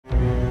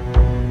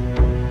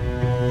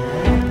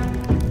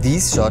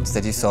These shots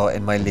that you saw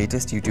in my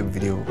latest YouTube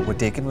video were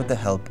taken with the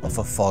help of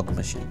a fog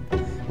machine,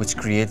 which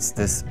creates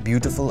this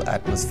beautiful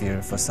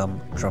atmosphere for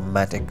some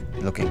dramatic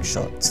looking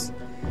shots.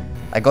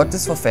 I got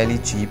this for fairly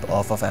cheap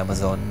off of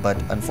Amazon, but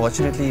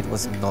unfortunately it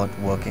was not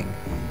working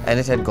and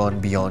it had gone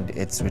beyond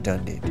its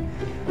return date.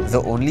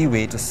 The only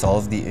way to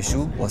solve the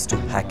issue was to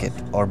hack it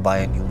or buy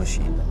a new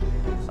machine.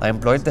 I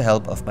employed the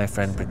help of my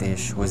friend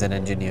Pritesh, who is an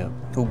engineer,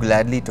 who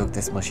gladly took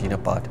this machine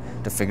apart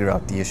to figure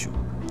out the issue.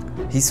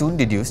 He soon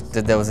deduced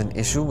that there was an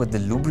issue with the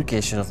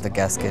lubrication of the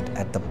gasket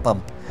at the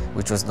pump,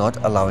 which was not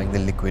allowing the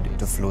liquid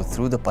to flow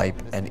through the pipe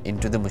and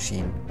into the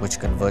machine, which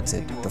converts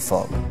it to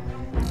fog.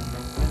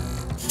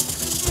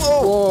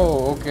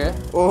 Oh, okay.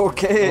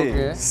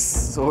 Okay.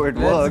 So it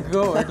worked. Let's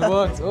go, it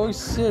works. Oh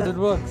shit, it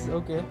works.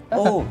 Okay.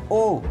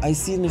 Oh, I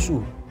see an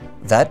issue.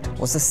 That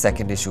was the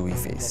second issue we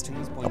faced.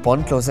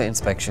 Upon closer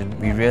inspection,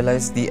 we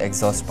realized the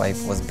exhaust pipe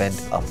was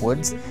bent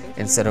upwards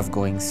instead of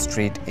going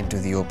straight into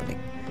the opening.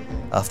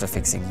 After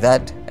fixing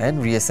that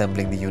and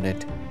reassembling the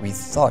unit, we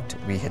thought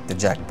we hit the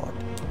jackpot.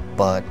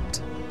 But...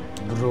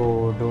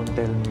 Bro, don't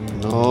tell me.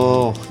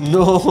 No.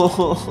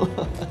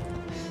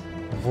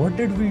 What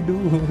did we do?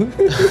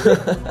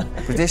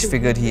 Pritesh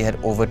figured he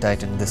had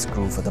over-tightened the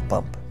screw for the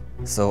pump.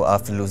 So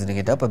after loosening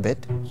it up a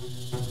bit,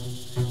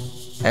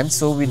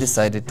 we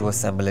decided to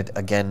assemble it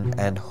again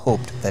and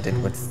hoped that it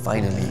would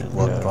finally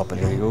work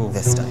properly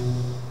this time.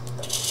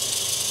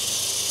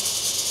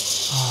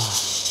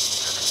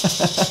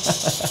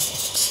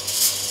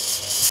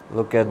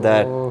 Look at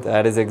that.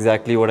 That is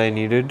exactly what I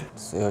needed.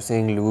 So you're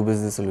saying lube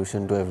is the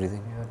solution to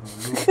everything?